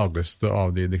hardeste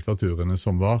av de diktaturene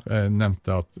som var. Jeg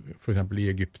nevnte at for eksempel i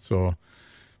Egypt så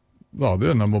var det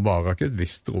under Mubarak et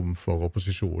visst rom for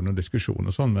opposisjon og diskusjon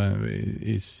og sånn, men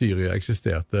i Syria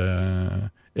eksisterte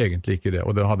egentlig ikke det,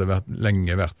 og det hadde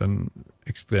lenge vært en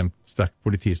ekstremt sterk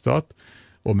politistat,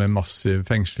 og med massiv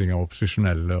fengsling av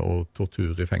opposisjonelle og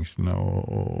tortur i fengslene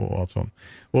og alt sånt.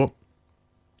 Og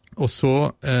så,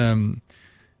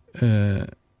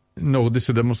 når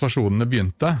disse demonstrasjonene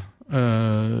begynte,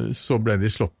 så ble de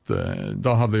slått.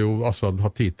 Da hadde jo Assad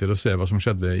hatt tid til å se hva som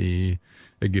skjedde i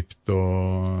Egypt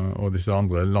og disse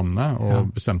andre landene,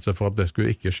 og bestemt seg for at det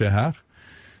skulle ikke skje her.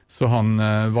 Så han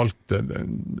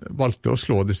valgte å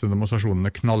slå disse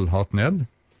demonstrasjonene knallhardt ned.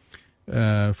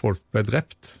 Folk ble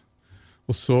drept.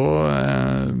 Og så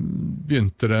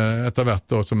begynte det etter hvert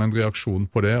da, som en reaksjon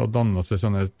på det, å danne seg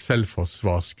sånne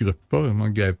selvforsvarsgrupper.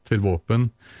 Man grep til våpen.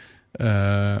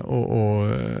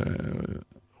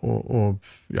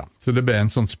 Så det ble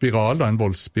en sånn spiral, da, en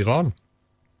voldsspiral.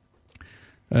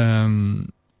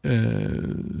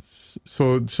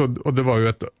 Og det var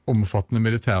jo et omfattende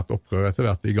militært opprør etter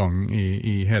hvert i gang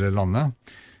i hele landet.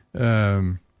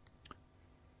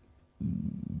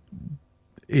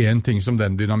 En ting som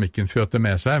den dynamikken førte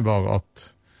med seg var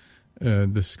at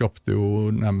det skapte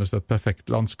jo nærmest et perfekt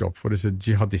landskap for disse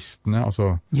jihadistene,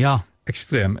 altså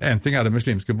ekstrem. En ting det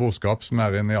muslimske brorskap, som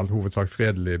en i all hovedsak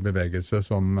fredelig bevegelse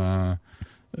som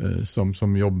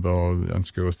jobber og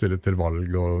ønsker å stille til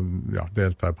valg og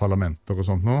delta i parlamenter og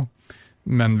sånt nå.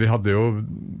 Men vi hadde jo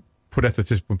på dette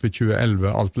tidspunktet i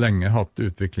 2011 alt lenge hatt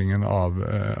utviklingen av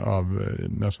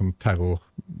mer som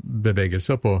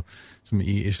terrorbevegelser som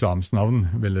i islams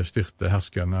navn ville styrte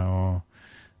herskerne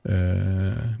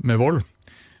med vold.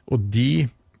 Og de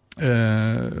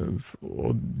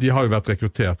har jo vært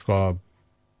rekruttert fra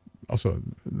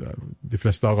de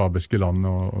fleste arabiske land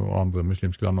og andre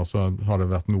muslimske land også har det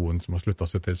vært noen som har sluttet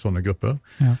seg til sånne grupper.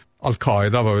 Ja.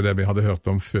 Al-Qaida var jo det vi hadde hørt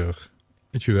om før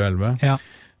i 2011. Ja.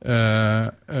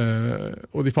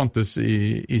 Og de fantes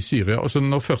i Syria. Og så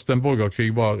når først en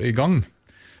borgerkrig var i gang,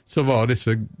 så var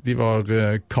de var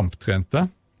kamptrente,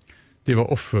 de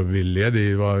var offervillige, de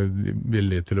var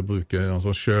villige til å bruke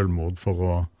selvmord for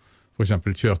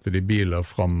eksempel kjørte de biler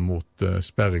fram mot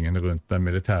sperringen rundt en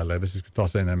militærleir. Hvis de skulle ta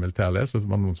seg inn i en militærleir, så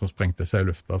var det noen som sprengte seg i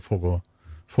lufta for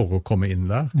å komme inn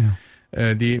der. Ja.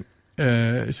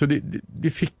 Så de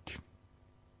fikk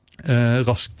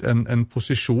raskt en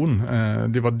posisjon.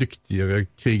 De var dyktigere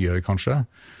krigere kanskje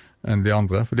enn de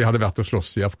andre, for de hadde vært å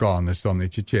slåss i Afghanistan, i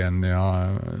Tsjetsjenia,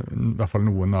 i hvert fall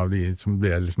noen av de som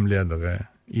ble liksom ledere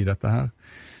i dette her.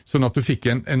 Sånn at du fikk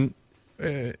en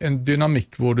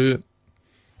dynamikk hvor du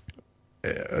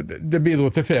det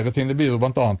bidro til flere ting. Det bidro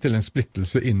blant annet til en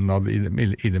splittelse innad i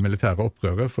det militære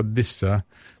opprøret, for disse,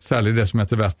 særlig det som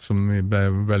etter hvert som vi ble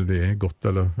veldig godt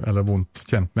eller vondt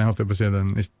kjent med, holdt jeg på å si,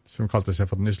 den som kalte seg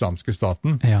for den islamske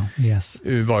staten,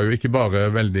 var jo ikke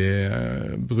bare veldig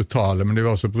brutale, men de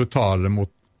var også brutale mot,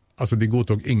 de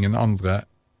godtok ingen andre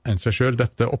enn seg selv.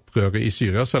 Dette opprøret i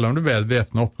Syria, selv om det ble et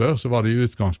væpnet opprør, så var det i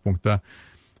utgangspunktet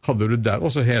hadde du der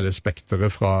også hele spekteret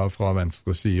fra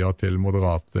venstre siden til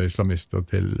moderate islamister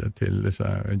til disse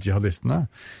jihadistene.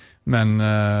 Men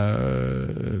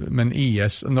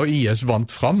når IS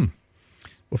vant fram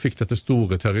og fikk dette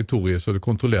store territoriet som det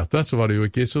kontrollerte, så var det jo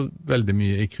ikke så veldig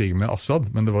mye i krig med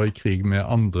Assad, men det var i krig med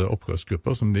andre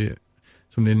opprørsgrupper som de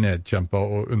nedkjempet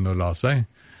og underla seg.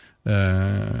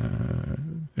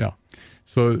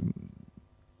 Så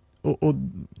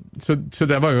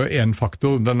det var jo en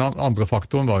faktor. Den andre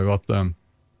faktoren var jo at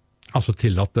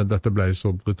til at dette ble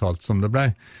så brutalt som det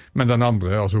ble. Men den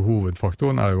andre,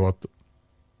 hovedfaktoren jo at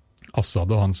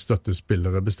Assad og hans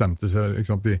støttespillere bestemte seg,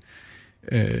 ikke sant,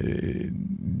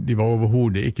 de var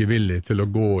overhodet ikke villige til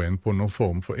å gå inn på noen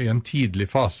form for, i en tidlig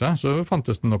fase så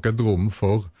fantes det nok et rom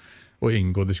for å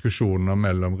inngå diskusjoner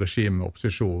mellom regime og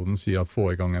opposisjonen, si at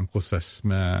få i gang en prosess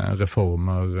med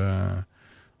reformer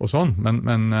og sånn,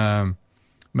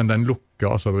 men den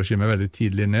lukker Assad-regimet veldig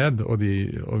tidlig ned, og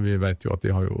vi vet jo at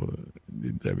de har jo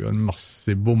en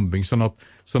massiv bombing, sånn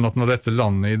at når dette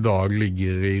landet i dag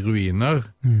ligger i ruiner,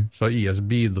 så har IS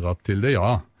bidratt til det,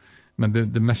 ja. Men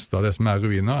det meste av det som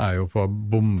ruiner jo fra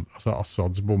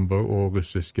Assads bomber og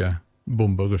russiske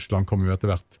bomber. Russland kom jo etter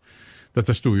hvert.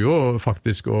 Dette stod jo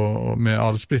faktisk, og med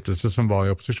all splittelse som var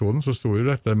i opposisjonen, så stod jo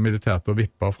dette militært og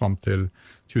vippa fram til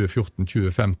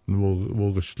 2014-2015,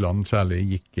 hvor Russland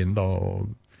særlig gikk inn da og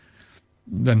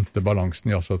vendte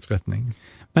balansen i Assads retning.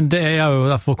 Men det jo,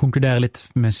 for å konkludere litt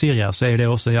med Syria, så det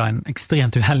også en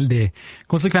ekstremt uheldig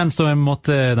konsekvens og en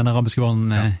måte den arabiske våren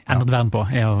endret verden på,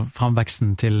 jo framveksten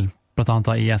til blant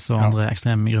annet IS og andre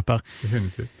ekstreme grupper.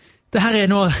 Definitivt. Det her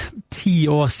nå 10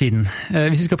 år siden.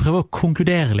 Hvis vi skal prøve å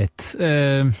konkludere litt,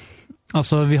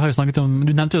 vi har jo snakket om,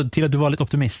 du nevnte jo tidligere at du var litt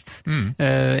optimist.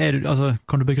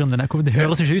 Kan du begrunne det? Det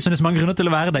høres ikke ut som det så mange grunner til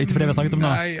å være det, utenfor det vi har snakket om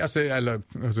nå. Nei,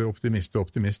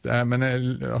 optimist, men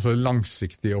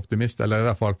langsiktig optimist, eller i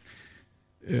hvert fall,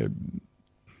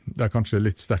 det kanskje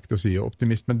litt sterkt å si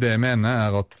optimist, men det jeg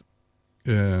mener at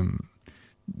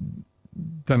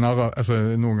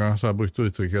noen ganger så har jeg brukt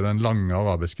uttrykket den lange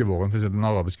arabiske våren, for den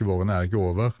arabiske våren ikke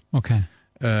over. Ok.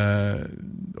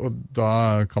 Og da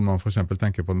kan man for eksempel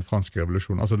tenke på den franske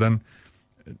revolusjonen. Altså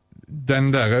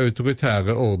den der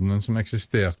autoritære ordenen som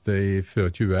eksisterte før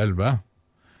 2011,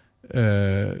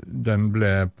 den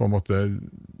ble på en måte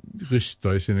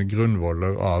rystet i sine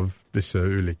grunnvoller av disse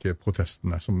ulike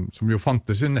protestene, som jo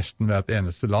fantes i nesten hvert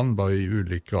eneste land, bare i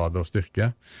ulik grad og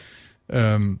styrke.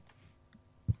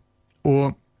 Og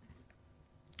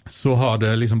så har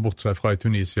det liksom bortsett fra i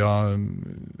Tunisia, i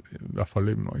hvert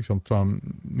fall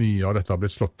mye av dette har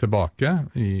blitt slått tilbake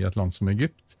i et land som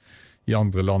Egypt. I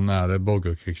andre land det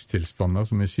borgerkrigstilstander,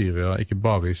 som i Syria, ikke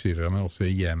bare i Syria, men også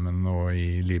i Jemen og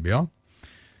i Libya,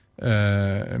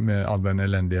 med all den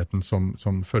elendigheten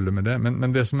som følger med det.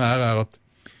 Men det som at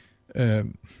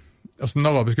den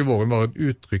arabiske våren var et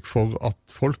uttrykk for at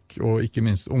folk, og ikke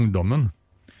minst ungdommen,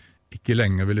 ikke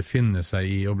lenger ville finne seg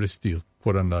i å bli styrt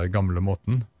på den der gamle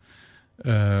måten.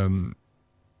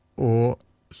 Og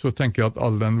så tenker jeg at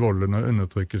all den volden og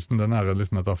undertrykkelsen, den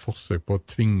liksom et forsøk på å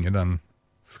tvinge den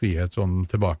frihetsånden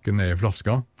tilbake ned i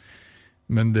flaska.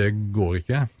 Men det går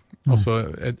ikke. Altså,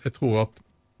 jeg tror at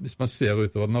hvis man ser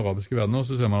utover den arabiske verden nå,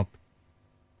 så ser man at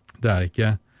det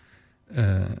ikke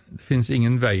det finnes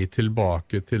ingen vei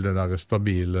tilbake til det der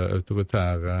stabile,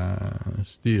 autoritære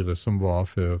styret som var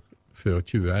før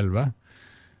 2011.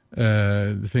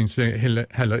 Det finnes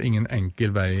heller ingen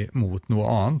enkel vei mot noe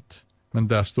annet, men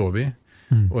der står vi.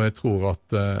 Og jeg tror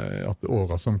at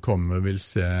årene som kommer vil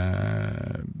se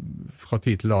fra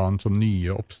tid til annen som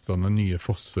nye oppstand og nye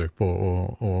forsøk på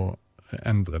å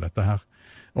endre dette her.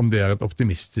 Om det et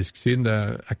optimistisk syn,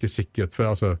 det ikke sikkert,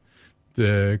 for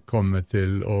det kommer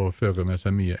til å føre med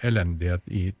seg mye elendighet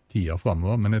i tida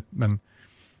fremover,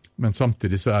 men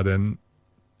samtidig så det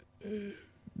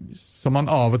som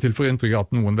man av og til får inntrykk av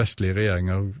at noen vestlige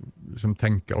regjeringer som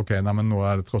tenker, ok, men nå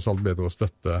det tross alt bedre å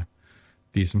støtte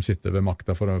de som sitter ved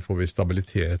makta, for da får vi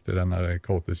stabilitet i denne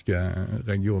kaotiske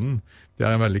regionen. Det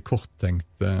en veldig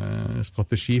korttenkt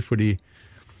strategi, fordi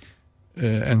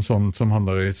en sånn som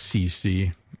han der Sisi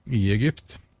i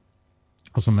Egypt,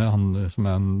 og som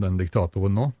den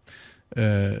diktatoren nå,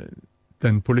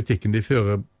 den politikken de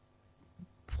fører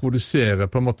produserer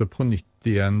på en måte på nytt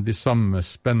igjen de samme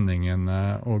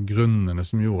spenningene og grunnene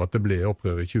som gjorde at det ble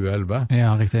opprør i 2011.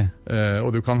 Ja, riktig. Og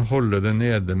du kan holde det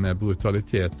nede med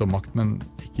brutalitet og makt, men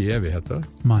ikke i evigheter.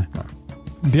 Nei.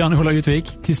 Bjarne Hola Utvik,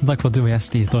 tusen takk for at du var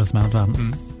gjest i Historisk med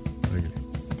verden. Hyggelig.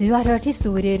 Du har hørt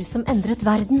historier som endret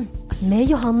verden, med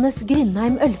Johannes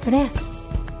Grindheim Ølfernes.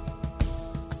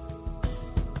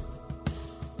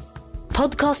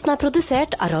 Podcasten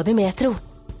produsert av Radio Metro.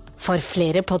 For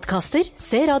flere podcaster,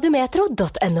 se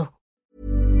radiometro.no.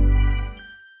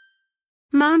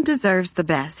 Mom deserves the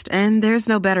best, and there's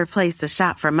no better place to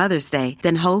shop for Mother's Day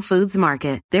than Whole Foods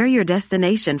Market. They're your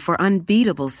destination for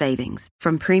unbeatable savings,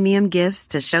 from premium gifts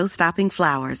to show-stopping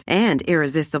flowers and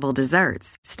irresistible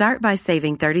desserts. Start by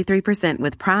saving 33%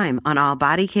 with Prime on all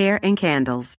body care and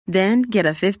candles. Then get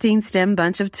a 15-stem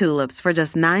bunch of tulips for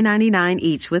just $9.99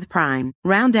 each with Prime.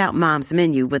 Round out Mom's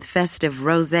menu with festive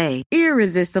rosé,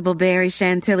 irresistible berry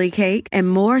chantilly cake, and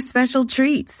more special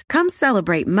treats. Come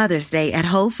celebrate Mother's Day at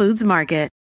Whole Foods Market.